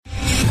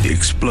The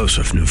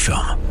explosive new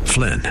film,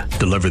 Flynn,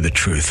 deliver the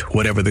truth,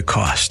 whatever the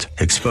cost.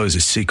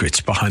 Exposes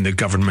secrets behind the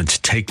government's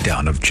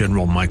takedown of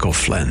General Michael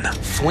Flynn.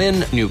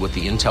 Flynn knew what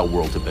the intel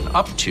world had been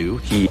up to.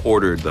 He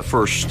ordered the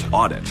first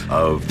audit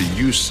of the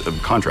use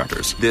of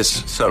contractors.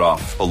 This set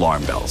off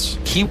alarm bells.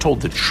 He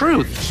told the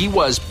truth. He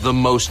was the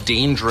most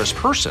dangerous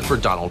person for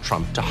Donald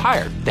Trump to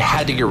hire. They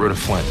had to get rid of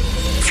Flynn.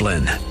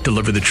 Flynn,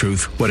 deliver the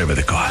truth, whatever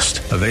the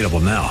cost. Available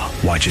now.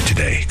 Watch it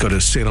today. Go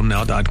to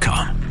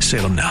salemnow.com.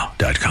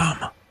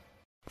 salemnow.com.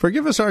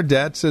 Forgive us our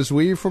debts as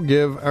we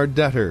forgive our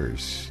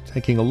debtors.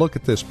 Taking a look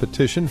at this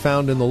petition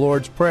found in the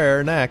Lord's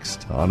Prayer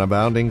next on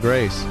Abounding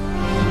Grace.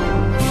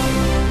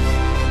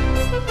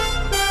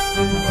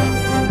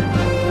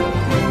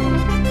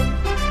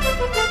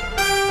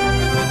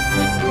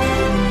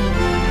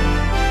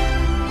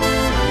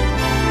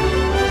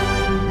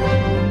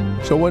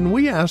 So when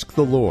we ask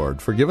the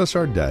Lord, forgive us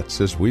our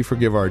debts as we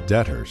forgive our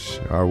debtors,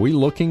 are we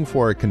looking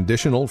for a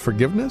conditional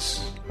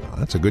forgiveness? Well,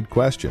 that's a good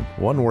question,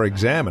 one we're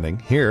examining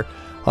here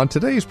on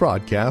today's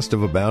broadcast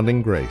of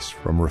Abounding Grace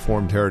from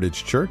Reformed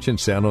Heritage Church in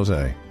San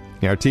Jose.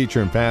 Our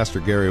teacher and pastor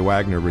Gary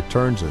Wagner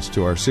returns us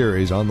to our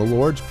series on the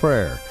Lord's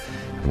Prayer.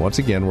 And once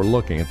again, we're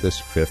looking at this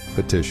fifth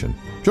petition.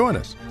 Join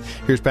us.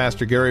 Here's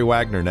Pastor Gary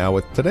Wagner now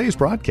with today's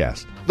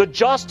broadcast. The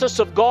justice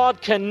of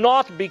God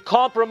cannot be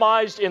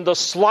compromised in the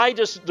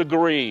slightest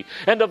degree,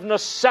 and of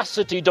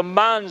necessity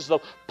demands the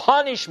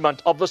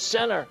punishment of the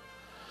sinner.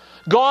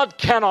 God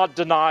cannot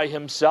deny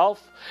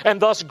himself,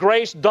 and thus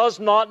grace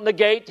does not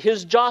negate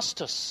his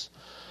justice.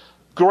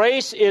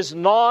 Grace is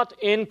not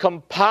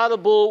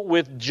incompatible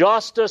with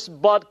justice,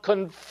 but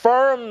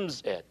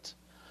confirms it.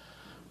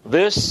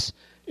 This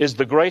is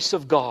the grace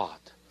of God,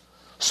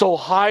 so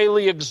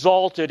highly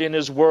exalted in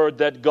his word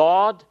that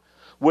God,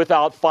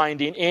 without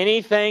finding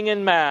anything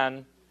in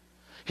man,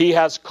 he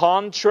has,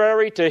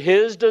 contrary to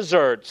his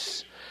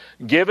deserts,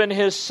 given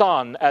his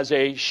Son as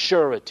a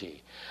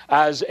surety,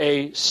 as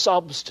a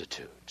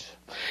substitute.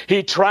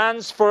 He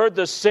transferred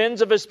the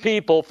sins of his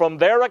people from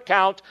their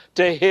account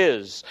to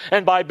his,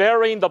 and by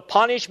bearing the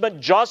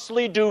punishment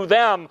justly due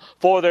them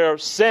for their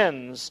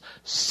sins,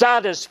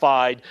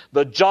 satisfied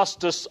the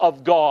justice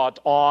of God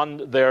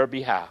on their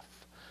behalf.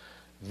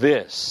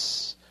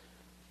 This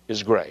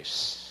is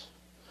grace.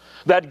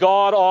 That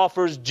God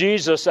offers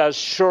Jesus as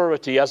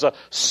surety, as a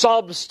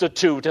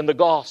substitute in the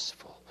gospel.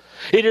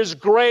 It is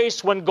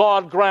grace when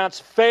God grants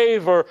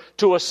favor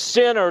to a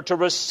sinner to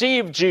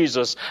receive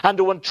Jesus and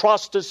to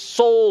entrust his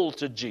soul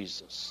to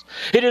Jesus.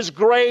 It is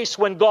grace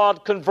when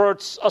God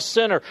converts a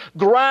sinner,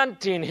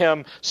 granting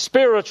him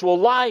spiritual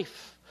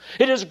life.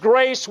 It is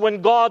grace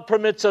when God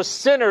permits a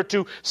sinner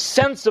to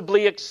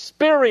sensibly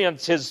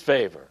experience his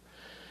favor.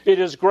 It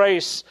is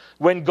grace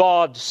when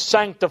God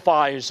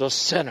sanctifies a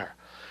sinner,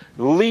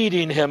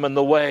 leading him in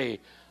the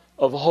way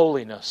of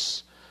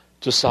holiness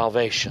to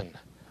salvation.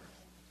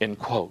 End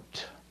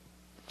quote.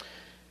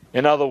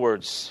 In other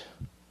words,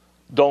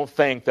 don't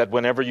think that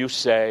whenever you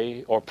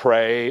say or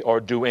pray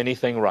or do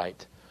anything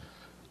right,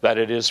 that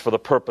it is for the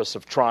purpose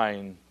of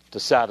trying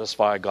to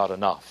satisfy God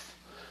enough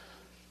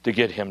to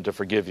get him to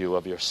forgive you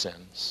of your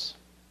sins.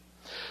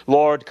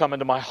 Lord, come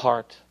into my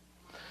heart.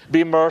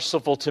 Be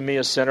merciful to me,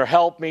 a sinner.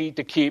 Help me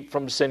to keep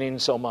from sinning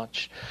so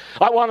much.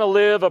 I want to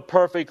live a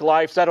perfect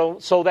life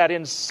so that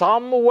in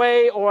some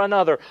way or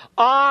another,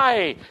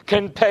 I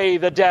can pay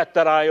the debt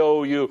that I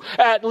owe you,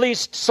 at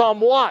least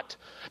somewhat,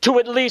 to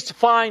at least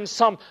find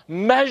some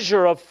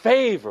measure of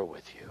favor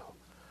with you.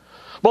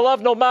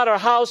 Beloved, no matter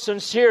how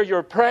sincere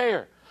your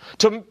prayer,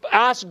 to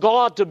ask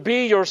God to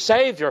be your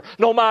Savior,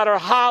 no matter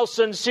how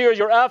sincere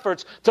your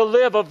efforts to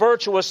live a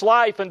virtuous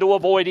life and to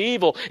avoid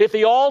evil, if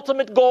the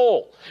ultimate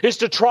goal is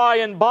to try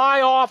and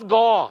buy off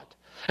God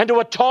and to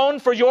atone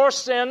for your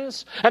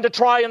sins and to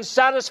try and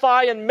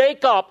satisfy and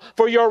make up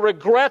for your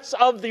regrets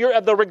of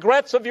the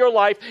regrets of your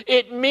life,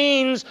 it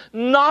means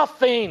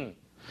nothing.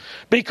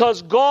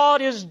 Because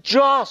God is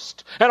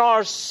just and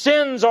our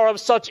sins are of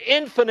such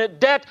infinite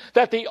debt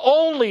that the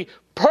only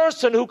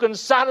person who can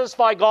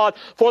satisfy God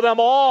for them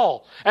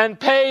all and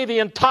pay the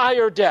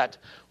entire debt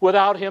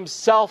without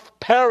himself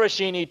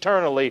perishing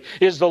eternally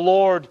is the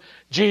Lord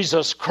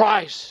Jesus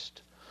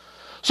Christ.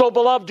 So,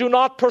 beloved, do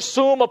not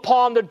presume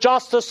upon the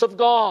justice of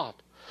God.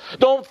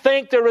 Don't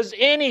think there is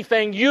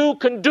anything you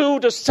can do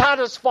to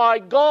satisfy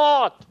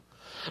God.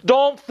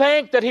 Don't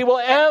think that he will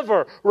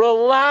ever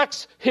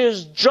relax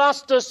his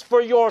justice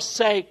for your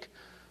sake.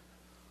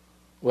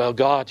 Well,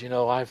 God,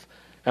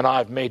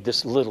 I've made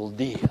this little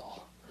deal.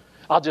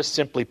 I'll just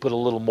simply put a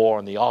little more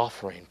on the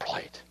offering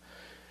plate,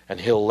 and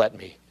he'll let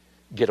me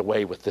get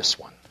away with this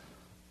one.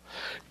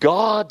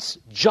 God's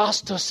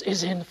justice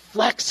is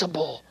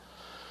inflexible.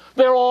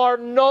 There are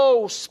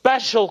no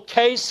special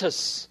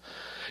cases.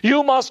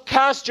 You must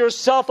cast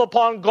yourself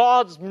upon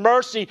God's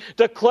mercy,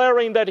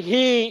 declaring that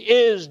he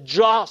is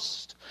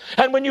just.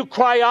 And when you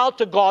cry out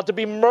to God to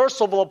be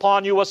merciful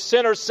upon you, a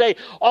sinner, say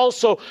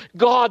also,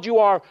 God, you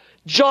are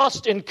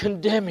just in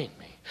condemning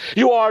me.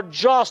 You are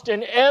just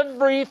in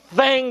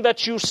everything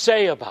that you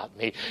say about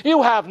me.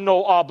 You have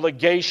no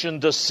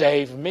obligation to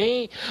save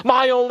me.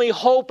 My only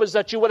hope is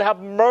that you would have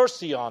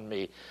mercy on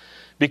me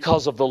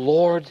because of the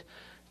Lord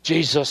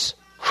Jesus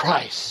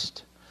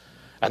Christ.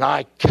 And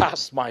I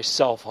cast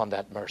myself on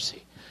that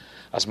mercy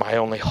as my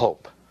only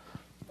hope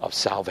of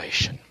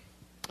salvation.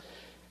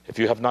 If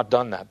you have not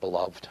done that,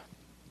 beloved,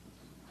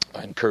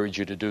 I encourage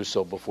you to do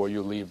so before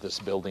you leave this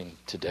building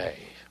today.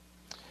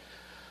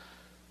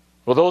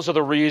 Well, those are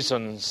the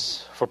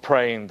reasons for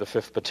praying the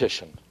fifth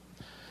petition.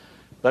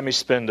 Let me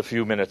spend a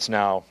few minutes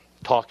now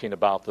talking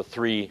about the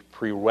three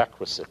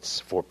prerequisites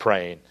for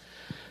praying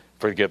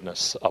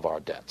forgiveness of our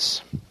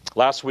debts.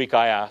 Last week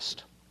I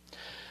asked,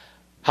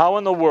 how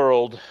in the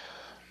world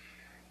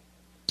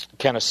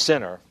can a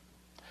sinner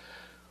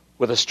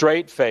with a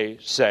straight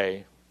face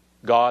say,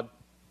 God,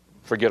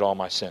 forget all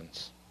my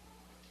sins.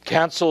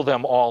 Cancel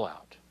them all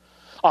out.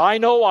 I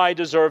know I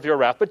deserve your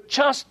wrath, but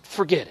just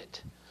forget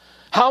it.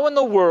 How in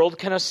the world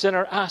can a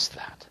sinner ask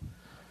that?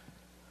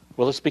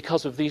 Well, it's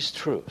because of these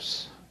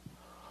truths.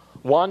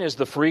 One is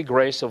the free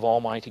grace of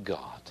Almighty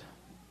God.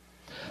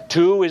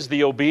 Two is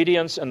the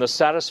obedience and the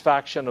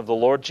satisfaction of the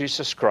Lord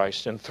Jesus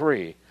Christ. And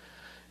three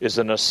is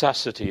the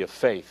necessity of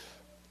faith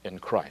in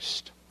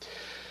Christ.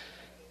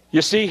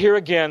 You see here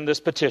again,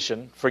 this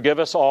petition, forgive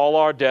us all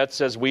our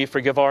debts as we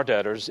forgive our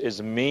debtors,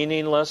 is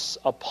meaningless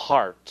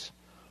apart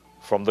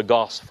from the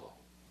gospel.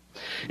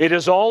 It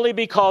is only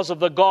because of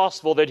the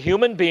gospel that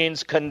human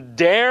beings can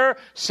dare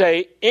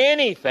say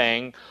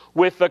anything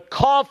with the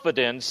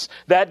confidence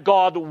that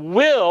God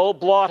will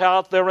blot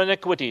out their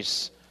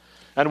iniquities.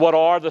 And what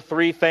are the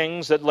three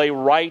things that lay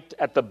right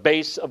at the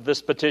base of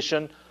this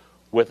petition,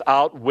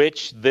 without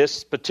which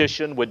this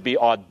petition would be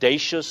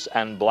audacious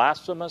and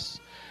blasphemous?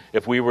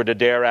 If we were to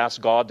dare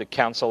ask God to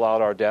cancel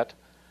out our debt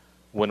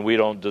when we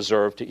don't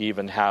deserve to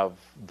even have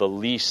the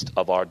least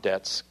of our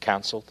debts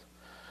canceled,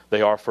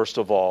 they are, first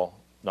of all,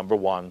 number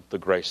one, the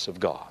grace of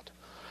God.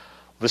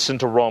 Listen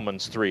to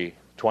Romans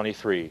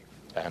 3:23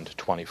 and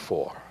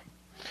 24.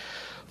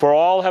 For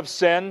all have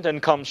sinned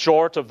and come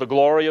short of the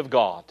glory of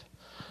God,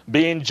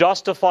 being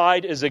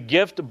justified as a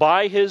gift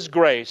by His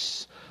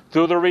grace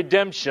through the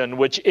redemption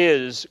which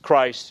is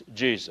Christ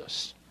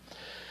Jesus.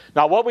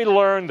 Now what we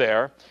learn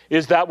there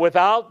is that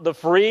without the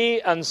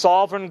free and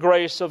sovereign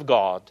grace of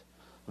God,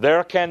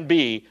 there can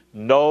be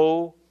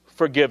no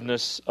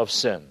forgiveness of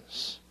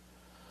sins.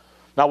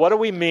 Now, what do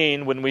we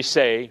mean when we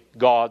say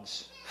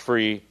God's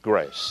free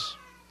grace?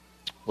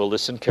 Well,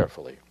 listen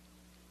carefully.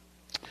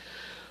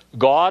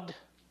 God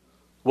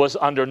was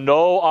under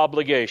no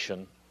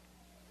obligation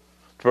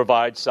to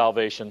provide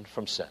salvation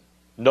from sin.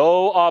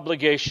 No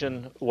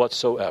obligation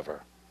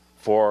whatsoever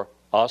for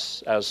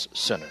us as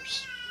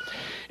sinners.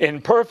 In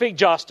perfect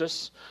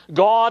justice,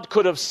 God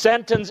could have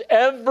sentenced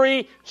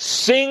every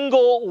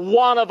single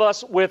one of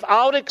us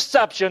without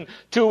exception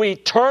to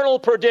eternal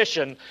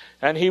perdition,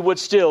 and He would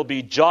still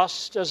be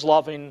just as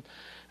loving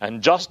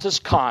and just as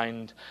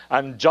kind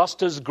and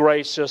just as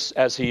gracious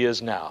as He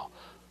is now.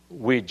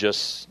 We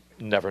just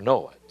never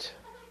know it.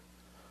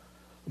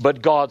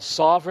 But God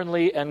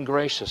sovereignly and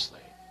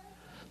graciously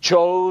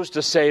chose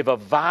to save a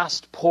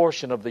vast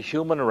portion of the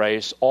human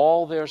race,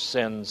 all their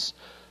sins,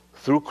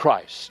 through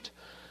Christ.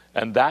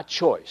 And that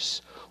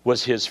choice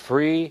was His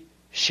free,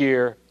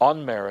 sheer,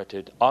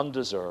 unmerited,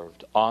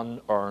 undeserved,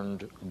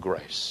 unearned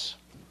grace.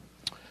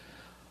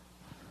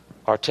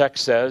 Our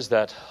text says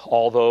that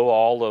although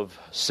all of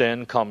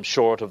sin comes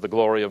short of the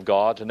glory of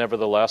God,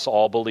 nevertheless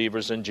all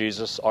believers in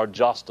Jesus are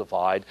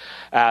justified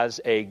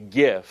as a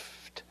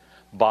gift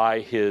by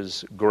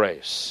His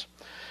grace.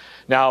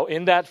 Now,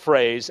 in that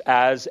phrase,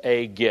 as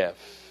a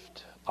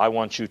gift, I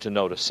want you to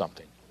notice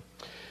something.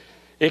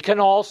 It can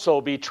also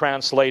be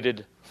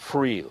translated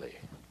freely.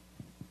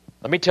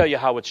 Let me tell you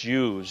how it's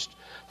used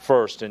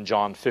first in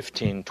John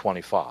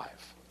 15:25.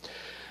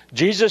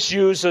 Jesus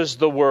uses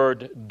the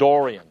word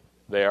Dorian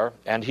there,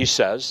 and He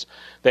says,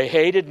 they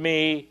hated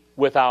me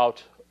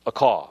without a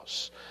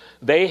cause.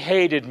 They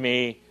hated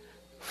me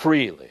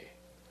freely.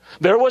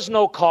 There was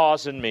no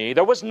cause in me.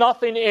 There was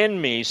nothing in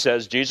me,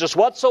 says Jesus,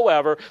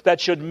 whatsoever that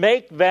should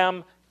make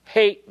them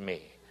hate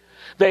me.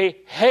 They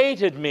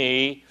hated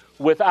me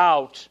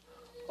without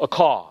a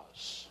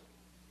cause.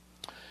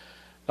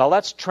 Now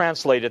let's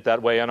translate it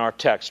that way in our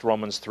text,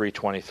 Romans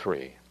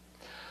 3:23.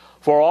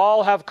 For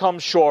all have come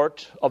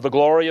short of the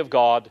glory of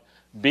God,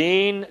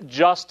 being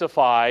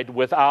justified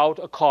without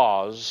a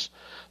cause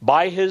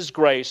by His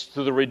grace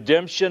through the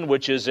redemption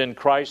which is in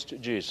Christ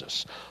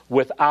Jesus.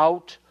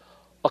 Without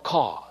a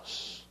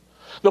cause.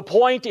 The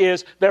point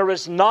is, there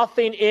is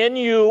nothing in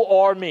you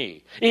or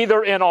me,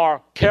 either in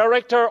our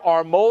character,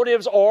 our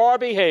motives, or our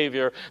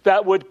behavior,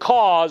 that would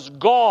cause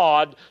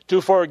God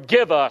to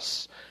forgive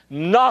us.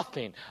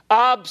 Nothing.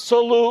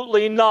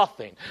 Absolutely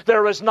nothing.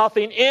 There is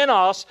nothing in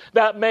us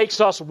that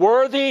makes us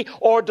worthy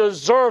or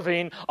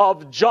deserving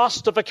of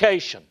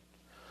justification.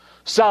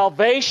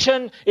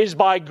 Salvation is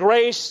by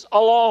grace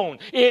alone.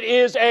 It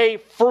is a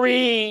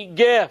free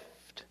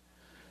gift.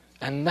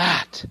 And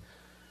that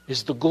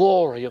is the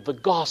glory of the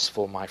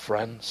gospel, my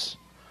friends.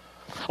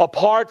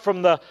 Apart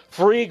from the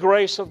free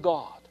grace of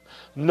God,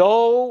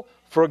 no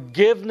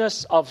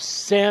forgiveness of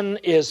sin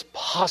is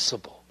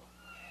possible.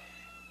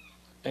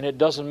 And it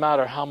doesn't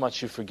matter how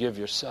much you forgive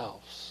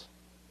yourselves.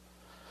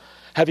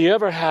 Have you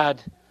ever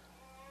had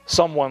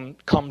someone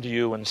come to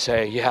you and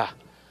say, yeah,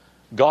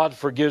 God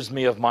forgives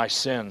me of my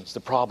sins.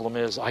 The problem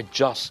is I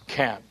just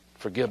can't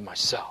forgive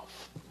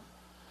myself.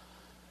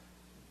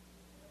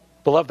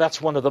 Beloved,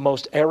 that's one of the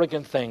most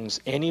arrogant things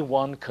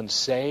anyone can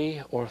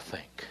say or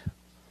think.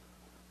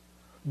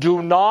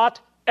 Do not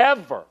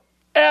ever,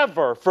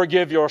 ever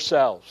forgive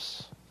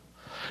yourselves.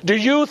 Do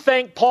you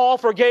think Paul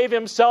forgave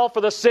himself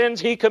for the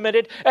sins he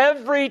committed?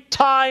 Every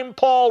time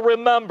Paul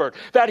remembered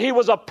that he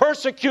was a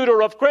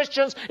persecutor of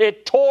Christians,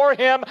 it tore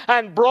him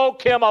and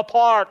broke him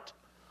apart.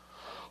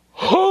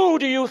 Who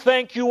do you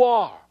think you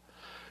are?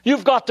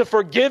 You've got to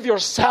forgive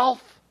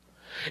yourself.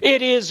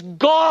 It is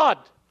God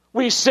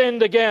we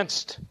sinned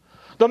against.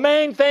 The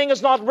main thing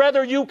is not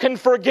whether you can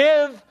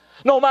forgive.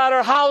 No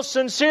matter how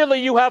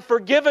sincerely you have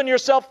forgiven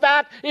yourself,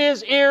 that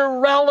is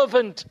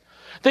irrelevant.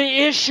 The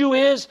issue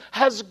is,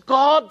 has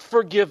God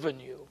forgiven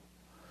you?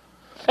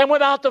 And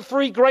without the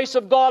free grace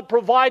of God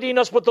providing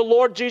us with the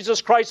Lord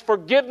Jesus Christ,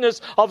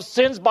 forgiveness of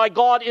sins by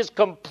God is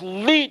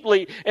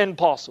completely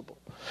impossible.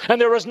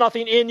 And there is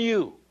nothing in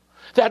you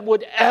that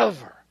would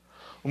ever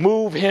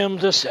move Him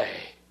to say,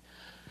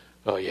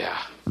 oh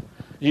yeah,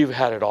 you've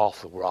had it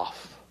awful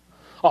rough.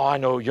 Oh, I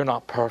know you're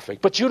not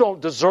perfect, but you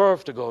don't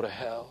deserve to go to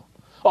hell.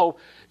 Oh,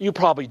 you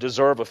probably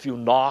deserve a few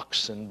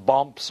knocks and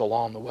bumps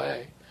along the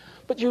way,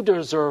 but you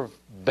deserve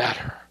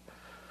better.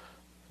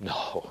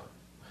 No.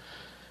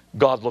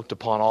 God looked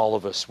upon all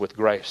of us with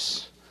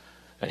grace,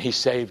 and He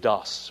saved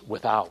us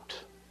without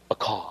a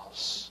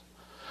cause.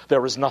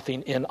 There is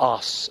nothing in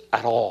us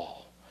at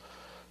all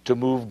to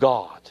move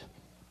God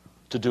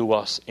to do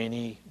us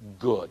any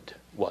good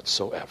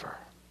whatsoever.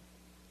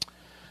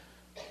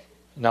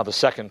 Now, the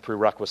second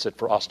prerequisite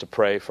for us to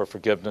pray for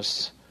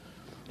forgiveness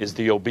is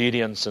the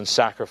obedience and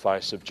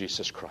sacrifice of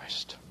Jesus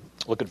Christ.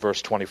 Look at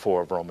verse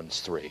 24 of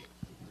Romans 3.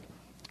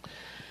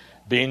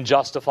 Being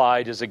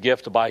justified is a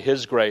gift by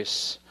His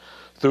grace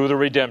through the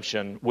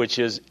redemption which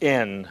is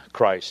in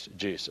Christ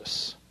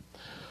Jesus.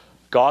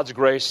 God's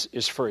grace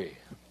is free.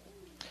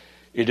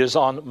 It is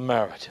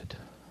unmerited.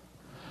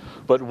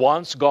 But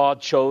once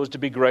God chose to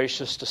be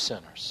gracious to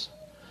sinners,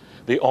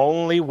 the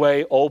only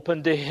way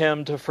open to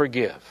Him to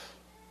forgive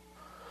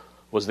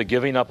was the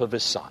giving up of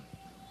His Son.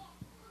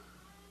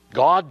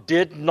 God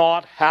did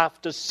not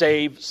have to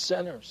save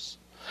sinners.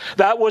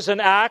 That was an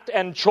act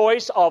and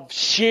choice of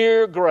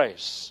sheer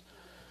grace.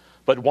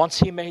 But once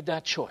He made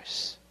that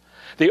choice,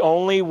 the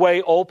only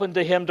way open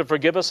to Him to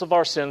forgive us of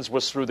our sins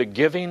was through the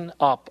giving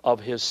up of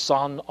His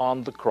Son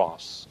on the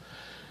cross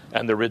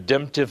and the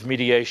redemptive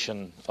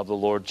mediation of the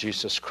Lord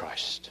Jesus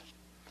Christ.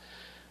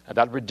 And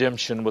that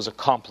redemption was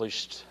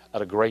accomplished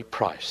at a great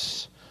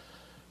price.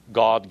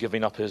 God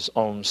giving up His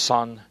own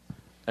Son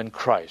and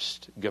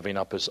Christ giving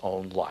up His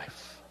own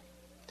life.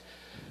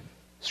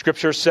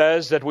 Scripture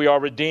says that we are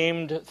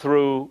redeemed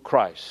through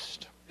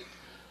Christ.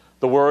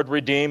 The word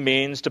redeem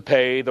means to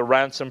pay the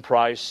ransom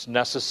price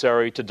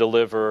necessary to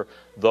deliver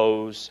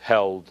those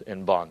held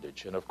in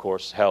bondage, and of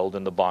course held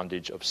in the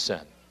bondage of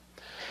sin.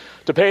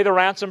 To pay the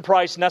ransom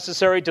price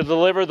necessary to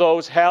deliver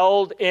those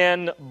held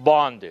in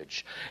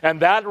bondage. And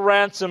that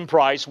ransom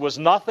price was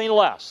nothing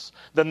less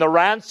than the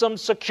ransom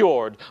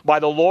secured by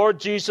the Lord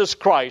Jesus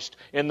Christ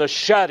in the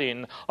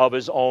shedding of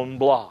His own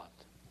blood.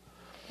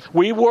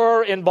 We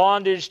were in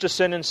bondage to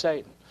sin and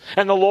Satan.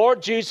 And the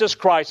Lord Jesus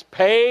Christ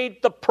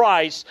paid the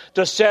price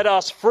to set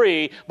us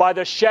free by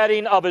the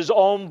shedding of His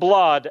own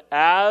blood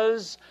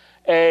as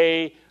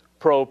a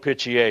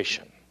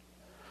propitiation.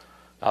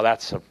 Now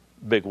that's a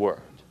big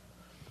word.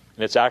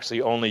 And it's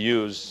actually only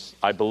used,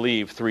 I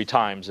believe, 3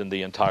 times in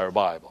the entire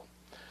Bible.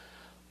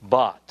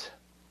 But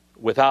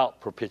without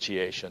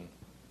propitiation,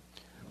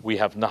 we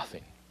have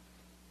nothing.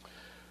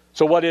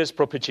 So what is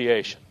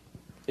propitiation?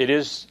 It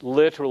is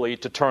literally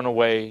to turn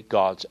away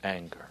God's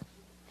anger.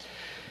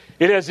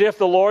 It is as if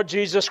the Lord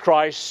Jesus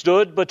Christ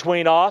stood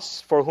between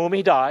us, for whom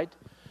He died,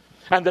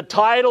 and the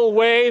tidal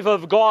wave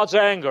of God's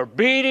anger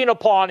beating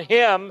upon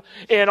Him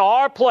in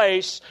our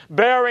place,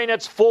 bearing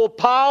its full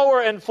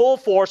power and full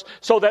force,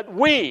 so that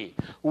we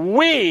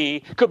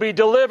could be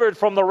delivered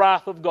from the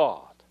wrath of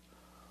God.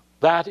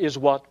 That is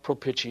what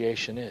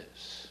propitiation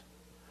is.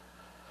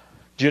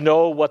 Do you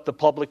know what the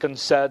publican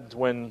said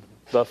when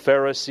the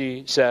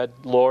Pharisee said,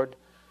 Lord,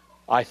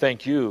 I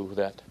thank You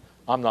that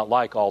I'm not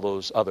like all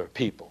those other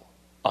people,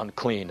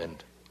 unclean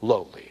and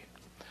lowly.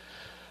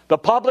 The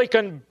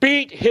publican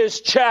beat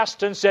his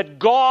chest and said,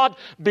 God,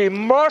 be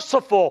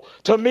merciful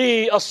to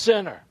me, a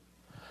sinner.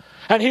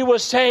 And he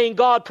was saying,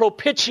 God,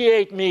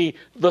 propitiate me,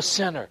 the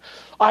sinner.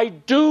 I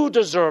do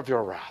deserve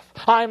Your wrath.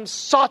 I'm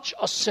such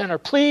a sinner.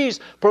 Please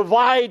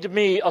provide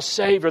me a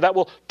Savior that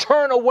will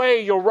turn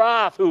away Your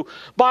wrath, who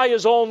by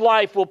His own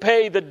life will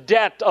pay the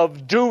debt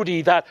of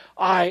duty that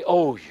I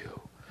owe You.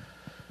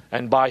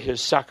 And by His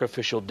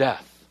sacrificial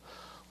death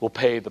will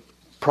pay the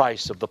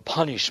price of the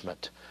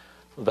punishment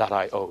that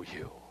I owe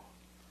You.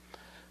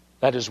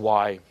 That is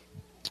why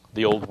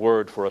the old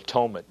word for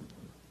atonement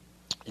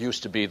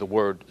used to be the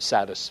word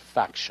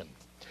satisfaction.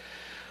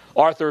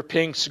 Arthur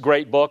Pink's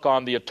great book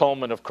on the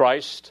atonement of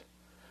Christ,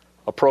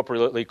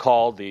 appropriately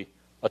called The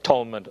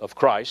Atonement of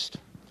Christ,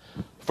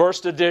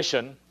 first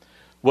edition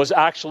was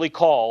actually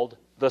called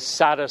The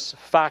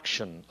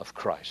Satisfaction of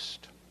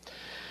Christ.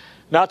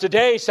 Now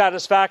today,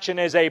 satisfaction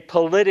is a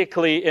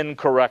politically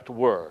incorrect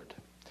word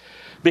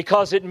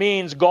because it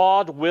means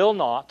God will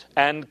not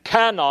and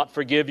cannot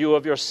forgive you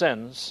of your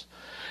sins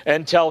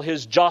until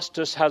His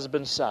justice has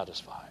been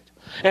satisfied,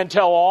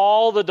 until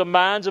all the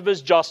demands of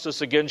His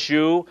justice against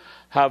you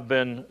have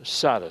been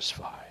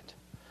satisfied,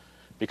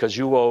 because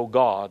you owe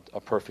God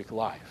a perfect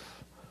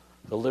life.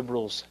 The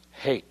liberals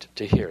hate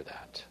to hear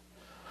that.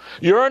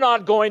 You're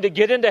not going to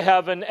get into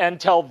heaven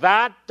until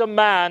that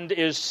demand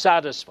is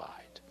satisfied.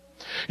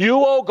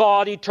 You owe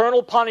God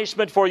eternal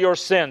punishment for your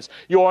sins.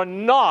 You're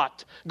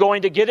not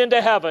going to get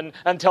into heaven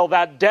until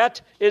that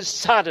debt is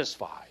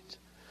satisfied.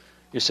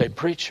 You say,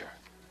 preacher,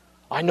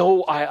 I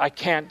know I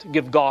can't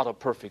give God a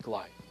perfect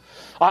life.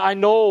 I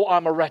know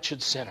I'm a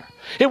wretched sinner.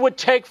 It would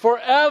take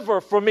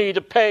forever for me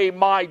to pay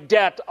my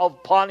debt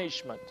of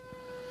punishment.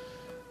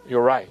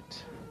 You're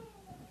right.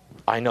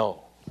 I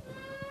know.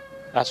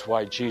 That's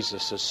why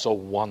Jesus is so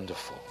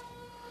wonderful.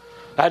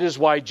 That is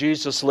why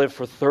Jesus lived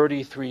for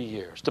 33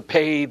 years, to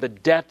pay the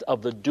debt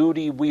of the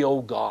duty we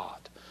owe God.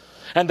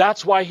 And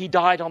that's why He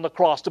died on the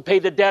cross, to pay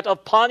the debt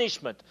of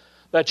punishment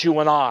that you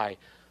and I,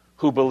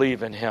 who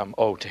believe in Him,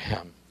 owe to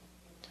Him.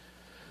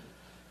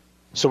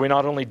 So He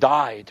not only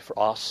died for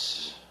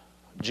us,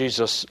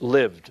 Jesus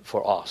lived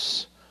for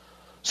us.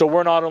 So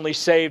we're not only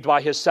saved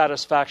by His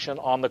satisfaction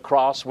on the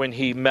cross when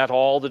He met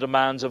all the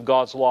demands of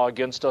God's law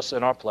against us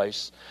in our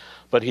place,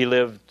 but He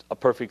lived a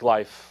perfect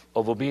life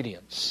of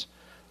obedience.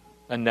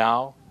 And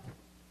now,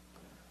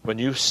 when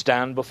you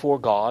stand before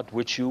God,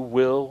 which you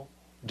will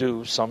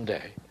do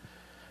someday,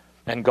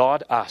 and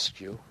God asks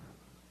you,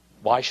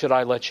 why should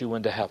I let you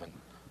into heaven?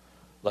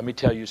 Let me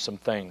tell you some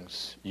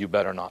things you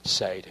better not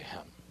say to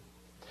Him.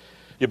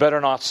 You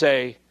better not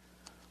say,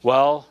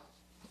 well,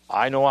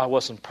 I know I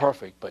wasn't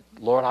perfect, but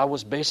Lord, I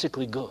was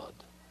basically good.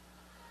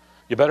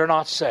 You better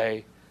not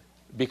say,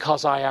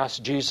 because I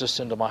asked Jesus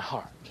into my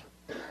heart.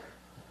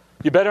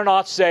 You better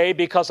not say,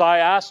 because I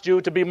asked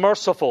you to be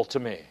merciful to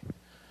me.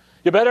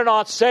 You better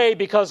not say,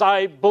 because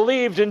I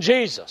believed in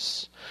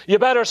Jesus. You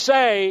better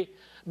say,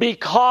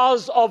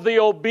 because of the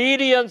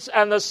obedience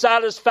and the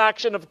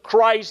satisfaction of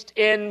Christ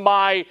in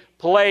my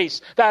place.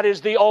 That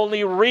is the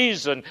only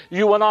reason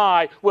you and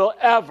I will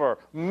ever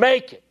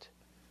make it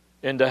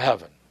into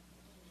heaven.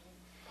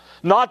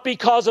 Not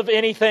because of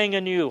anything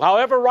in you,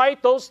 however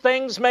right those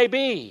things may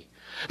be.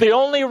 The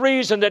only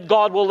reason that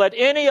God will let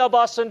any of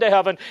us into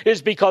heaven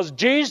is because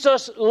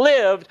Jesus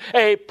lived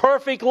a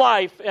perfect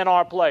life in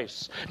our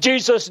place.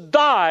 Jesus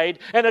died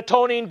an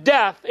atoning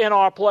death in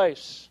our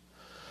place.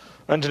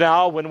 And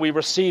now when we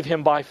receive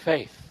Him by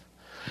faith,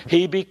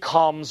 He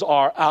becomes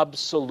our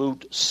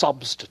absolute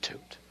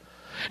substitute.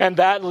 And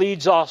that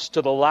leads us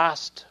to the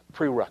last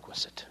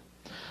prerequisite.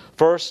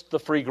 First, the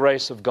free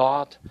grace of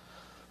God.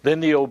 Then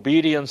the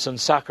obedience and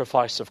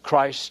sacrifice of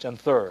Christ. And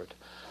third,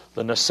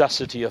 the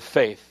necessity of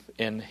faith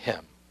in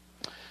Him.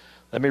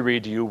 Let me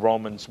read to you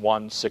Romans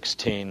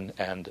 1:16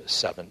 and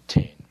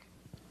 17.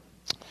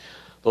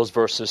 Those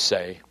verses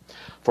say,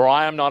 "For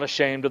I am not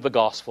ashamed of the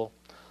gospel,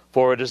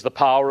 for it is the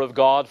power of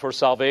God for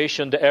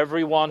salvation to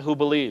everyone who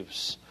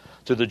believes,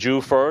 to the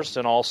Jew first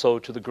and also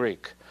to the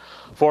Greek.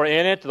 For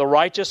in it the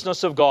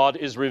righteousness of God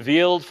is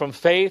revealed from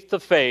faith to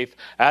faith,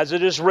 as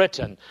it is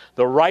written,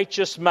 the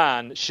righteous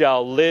man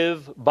shall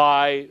live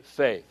by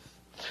faith."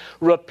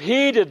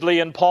 Repeatedly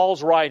in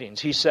Paul's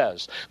writings, he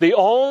says, the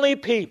only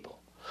people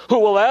who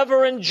will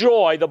ever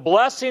enjoy the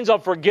blessings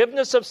of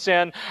forgiveness of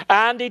sin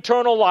and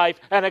eternal life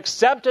and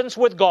acceptance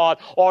with God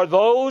are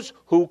those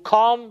who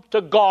come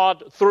to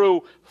God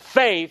through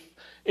faith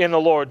in the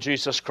Lord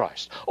Jesus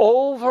Christ.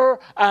 Over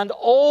and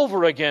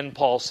over again,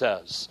 Paul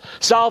says,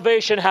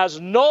 salvation has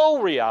no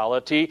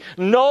reality,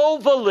 no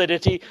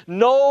validity,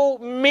 no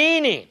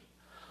meaning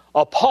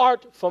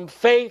apart from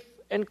faith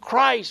in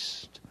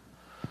Christ.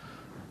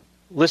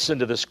 Listen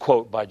to this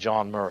quote by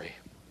John Murray.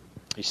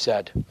 He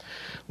said,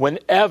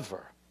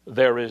 "Whenever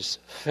there is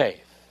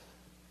faith,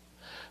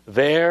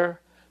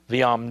 there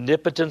the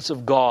omnipotence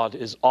of God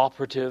is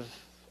operative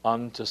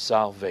unto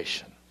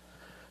salvation.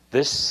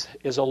 This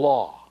is a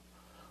law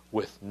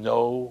with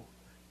no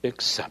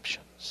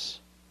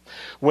exceptions."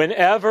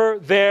 Whenever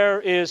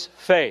there is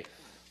faith,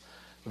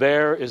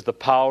 there is the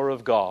power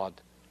of God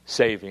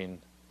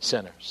saving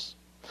sinners,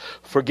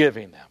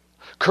 forgiving them,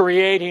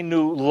 creating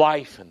new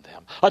life in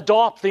them,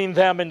 adopting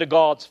them into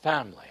God's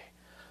family.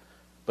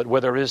 But where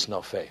there is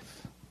no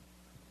faith,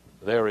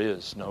 there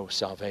is no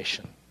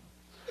salvation.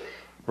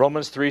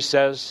 Romans 3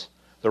 says,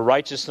 the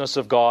righteousness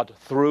of God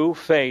through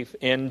faith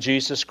in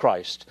Jesus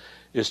Christ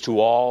is to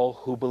all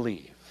who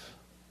believe.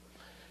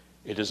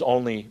 It is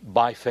only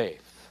by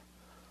faith,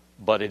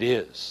 but it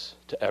is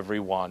to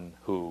everyone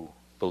who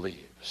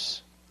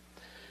believes.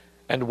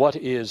 And what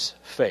is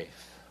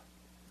faith?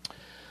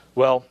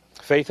 Well,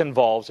 faith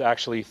involves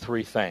actually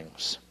three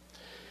things.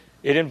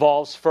 It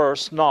involves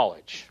first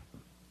knowledge.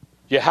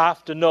 You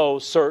have to know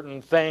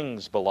certain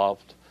things,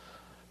 beloved.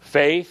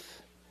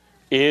 Faith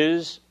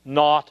is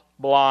not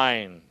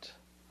blind,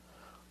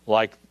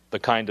 like the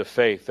kind of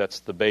faith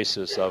that's the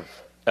basis of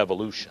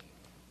evolution.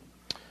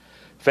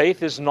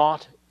 Faith is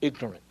not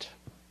ignorant.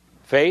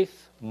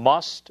 Faith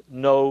must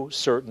know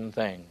certain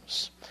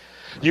things.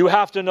 You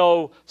have to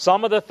know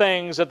some of the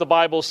things that the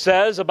Bible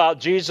says about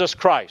Jesus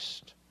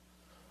Christ.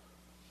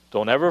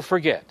 Don't ever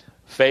forget,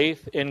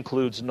 faith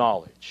includes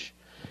knowledge.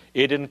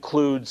 It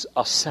includes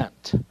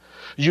assent.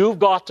 You've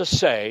got to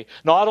say,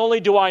 not only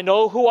do I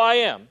know who I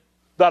am,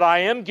 that I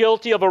am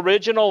guilty of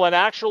original and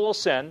actual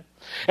sin,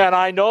 and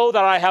I know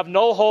that I have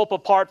no hope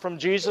apart from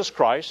Jesus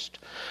Christ,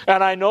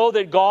 and I know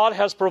that God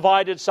has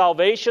provided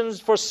salvation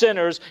for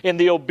sinners in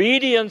the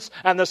obedience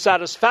and the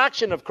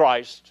satisfaction of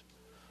Christ.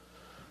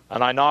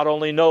 And I not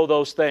only know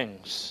those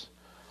things,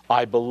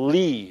 I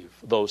believe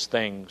those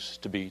things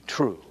to be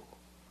true.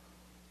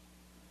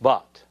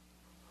 But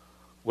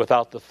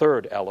without the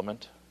third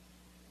element,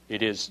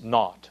 it is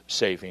not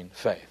saving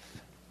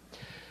faith.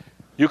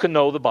 You can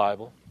know the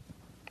Bible.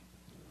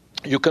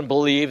 You can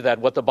believe that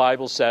what the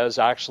Bible says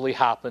actually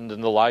happened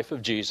in the life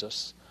of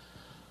Jesus.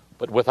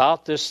 But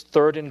without this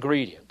third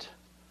ingredient,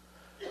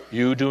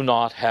 you do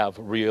not have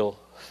real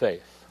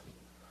faith.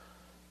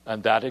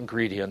 And that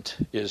ingredient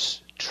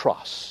is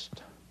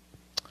trust.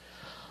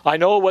 I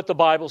know what the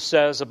Bible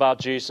says about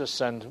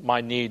Jesus and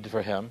my need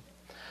for Him.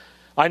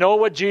 I know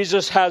what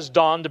Jesus has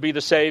done to be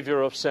the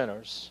Savior of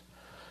sinners.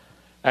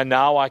 And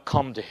now I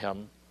come to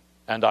Him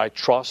and I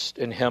trust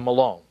in Him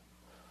alone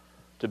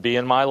to be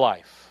in my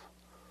life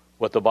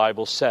what the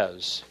Bible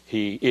says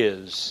He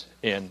is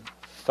in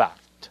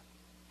fact.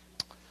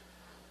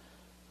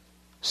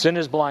 Sin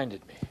has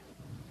blinded me.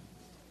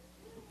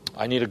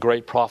 I need a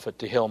great prophet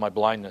to heal my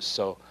blindness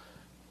so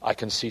I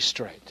can see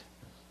straight.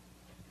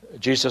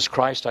 Jesus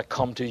Christ, I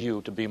come to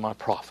you to be my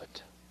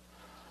prophet.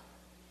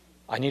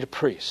 I need a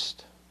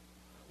priest.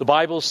 The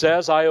Bible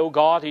says I owe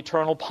God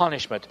eternal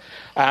punishment,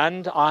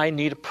 and I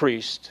need a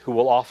priest who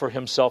will offer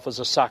himself as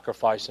a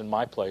sacrifice in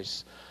my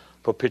place,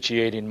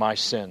 propitiating my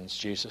sins,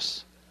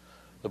 Jesus.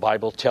 The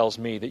Bible tells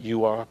me that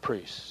you are a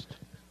priest.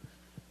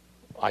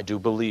 I do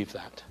believe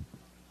that.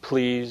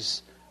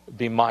 Please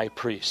be my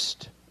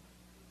priest,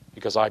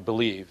 because I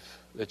believe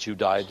that you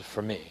died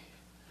for me.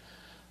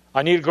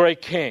 I need a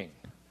great king.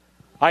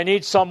 I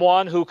need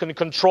someone who can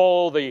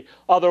control the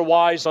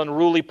otherwise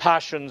unruly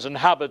passions and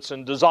habits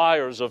and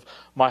desires of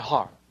my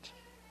heart.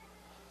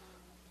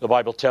 The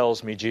Bible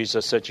tells me,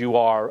 Jesus, that you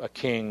are a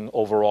king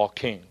over all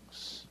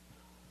kings.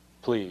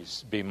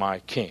 Please be my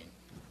king.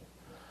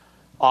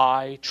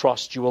 I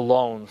trust you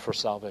alone for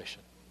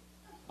salvation.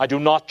 I do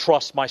not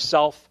trust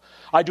myself.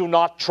 I do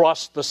not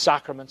trust the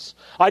sacraments.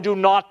 I do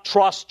not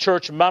trust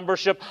church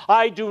membership.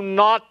 I do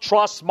not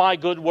trust my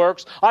good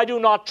works. I do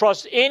not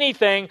trust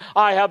anything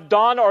I have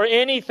done or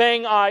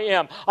anything I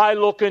am. I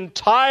look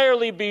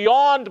entirely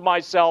beyond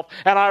myself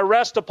and I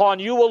rest upon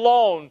you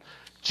alone,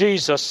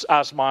 Jesus,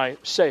 as my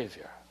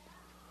Savior.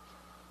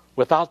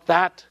 Without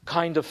that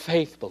kind of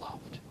faith,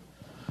 beloved,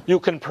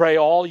 you can pray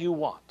all you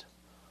want.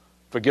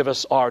 Forgive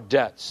us our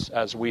debts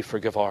as we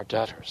forgive our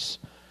debtors.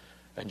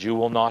 And you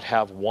will not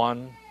have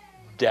one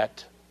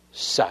debt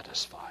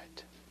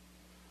satisfied.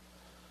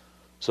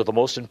 So the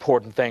most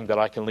important thing that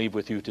I can leave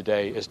with you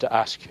today is to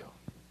ask you,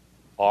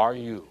 are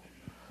you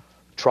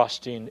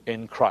trusting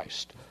in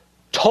Christ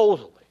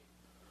totally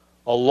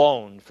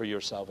alone for your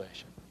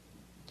salvation?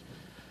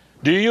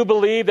 Do you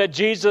believe that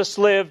Jesus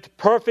lived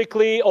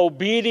perfectly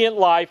obedient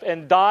life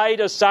and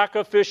died a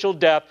sacrificial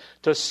death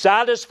to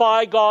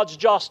satisfy God's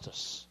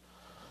justice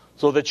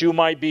so that you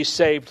might be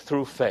saved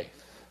through faith?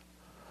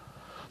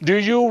 Do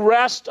you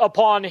rest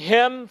upon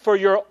Him for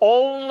your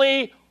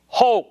only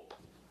hope?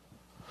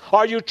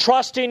 Are you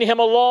trusting Him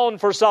alone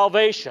for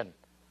salvation?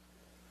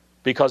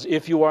 Because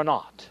if you are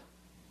not,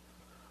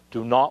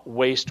 do not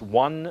waste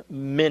 1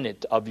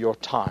 minute of your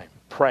time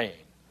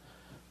praying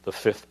the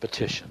fifth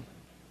petition.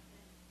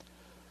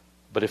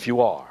 But if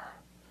you are,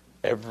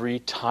 every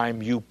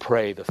time you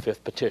pray the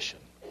fifth petition,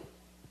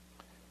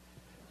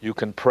 you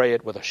can pray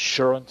it with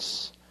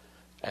assurance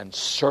and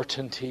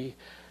certainty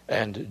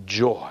and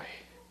joy,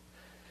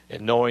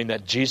 in knowing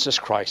that Jesus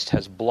Christ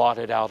has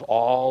blotted out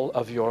all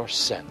of your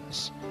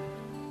sins,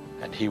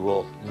 and He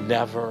will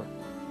never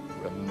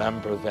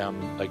remember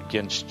them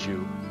against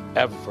you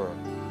ever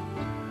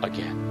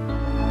again.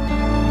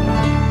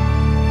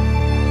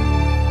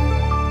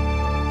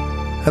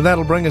 And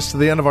that'll bring us to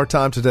the end of our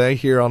time today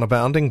here on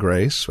Abounding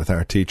Grace with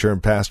our teacher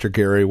and pastor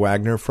Gary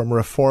Wagner from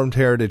Reformed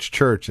Heritage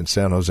Church in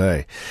San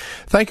Jose.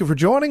 Thank you for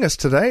joining us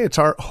today. It's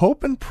our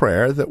hope and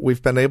prayer that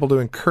we've been able to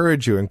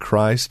encourage you in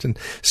Christ and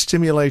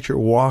stimulate your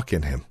walk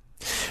in Him.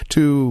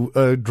 To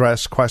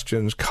address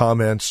questions,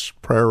 comments,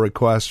 prayer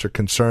requests, or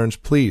concerns,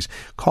 please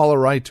call or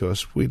write to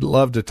us. We'd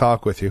love to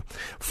talk with you.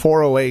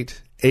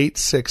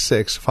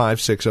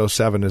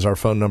 408-866-5607 is our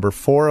phone number,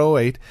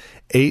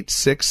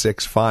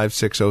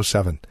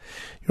 408-866-5607.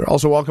 You're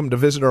also welcome to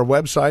visit our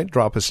website.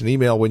 Drop us an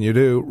email when you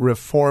do,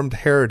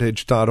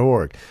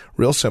 reformedheritage.org.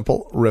 Real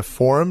simple,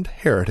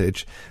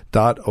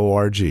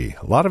 reformedheritage.org. A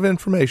lot of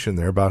information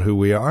there about who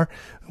we are.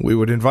 We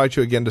would invite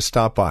you again to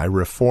stop by,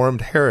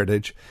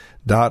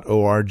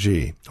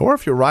 reformedheritage.org. Or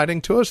if you're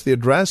writing to us, the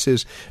address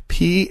is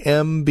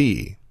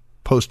PMB,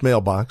 Post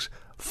Mailbox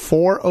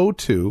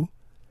 402,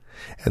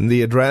 and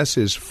the address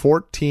is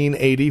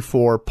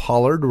 1484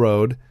 Pollard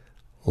Road,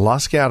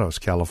 Los Gatos,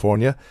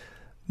 California,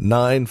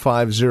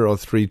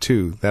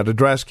 95032. That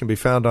address can be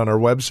found on our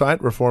website,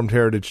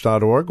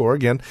 reformedheritage.org, or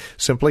again,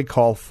 simply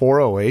call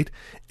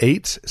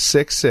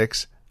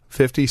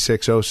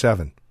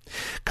 408-866-5607.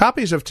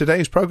 Copies of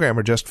today's program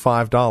are just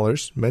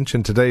 $5.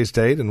 Mention today's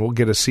date and we'll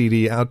get a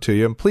CD out to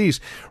you. And please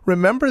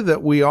remember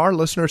that we are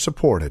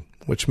listener-supported,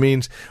 which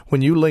means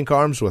when you link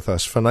arms with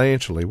us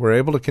financially, we're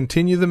able to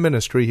continue the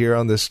ministry here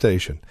on this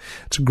station.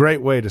 It's a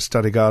great way to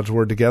study God's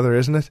Word together,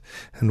 isn't it?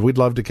 And we'd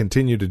love to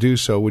continue to do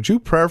so. Would you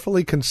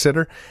prayerfully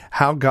consider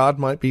how God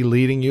might be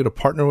leading you to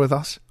partner with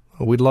us?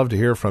 We'd love to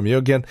hear from you.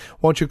 Again,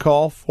 won't you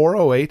call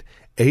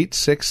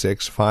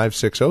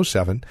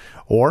 408-866-5607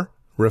 or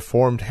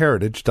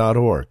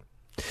reformedheritage.org.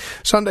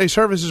 Sunday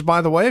services, by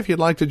the way, if you'd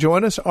like to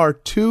join us, are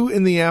 2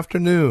 in the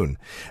afternoon.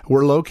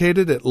 We're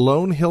located at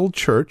Lone Hill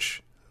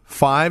Church,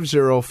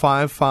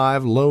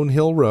 5055 Lone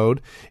Hill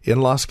Road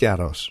in Los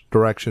Gatos.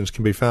 Directions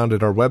can be found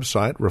at our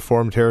website,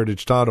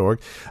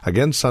 reformedheritage.org.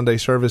 Again, Sunday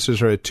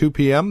services are at 2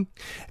 p.m.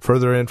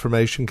 Further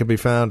information can be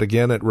found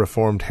again at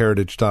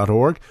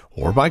reformedheritage.org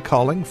or by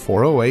calling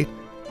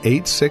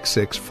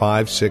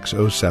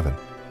 408-866-5607.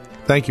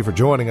 Thank you for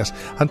joining us.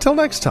 Until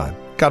next time,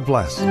 God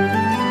bless.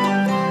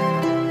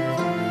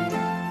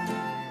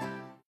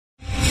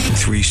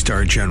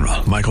 3-star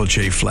General Michael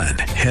J. Flynn,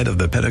 head of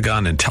the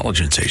Pentagon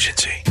Intelligence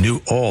Agency,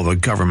 knew all the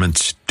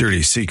government's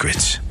dirty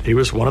secrets. He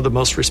was one of the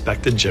most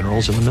respected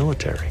generals in the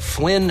military.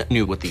 Flynn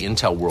knew what the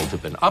intel world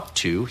had been up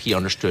to. He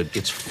understood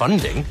its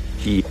funding.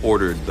 He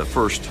ordered the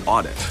first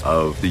audit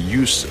of the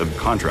use of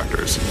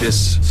contractors.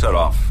 This set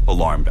off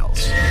alarm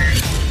bells.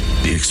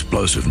 The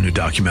explosive new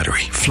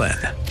documentary, Flynn,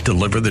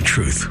 Deliver the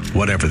Truth,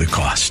 Whatever the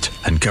Cost,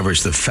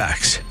 uncovers the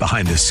facts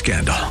behind this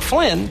scandal.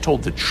 Flynn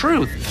told the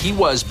truth. He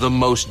was the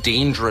most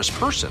dangerous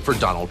person for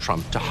Donald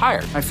Trump to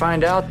hire. I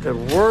find out the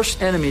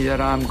worst enemy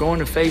that I'm going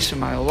to face in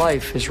my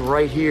life is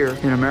right here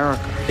in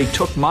America. They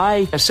took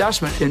my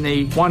assessment and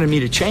they wanted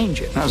me to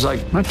change it. And I was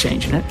like, I'm not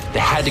changing it. They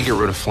had to get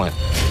rid of Flynn.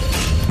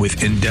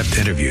 With in-depth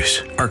interviews,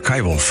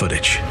 archival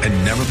footage,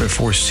 and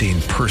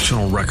never-before-seen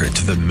personal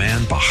records of the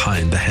man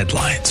behind the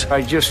headlines.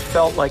 I just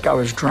felt like I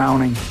was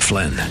drowning.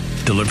 Flynn,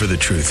 Deliver the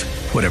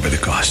Truth, Whatever the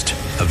Cost.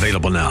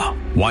 Available now.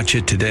 Watch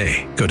it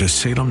today. Go to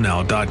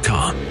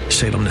salemnow.com.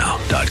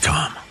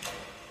 salemnow.com.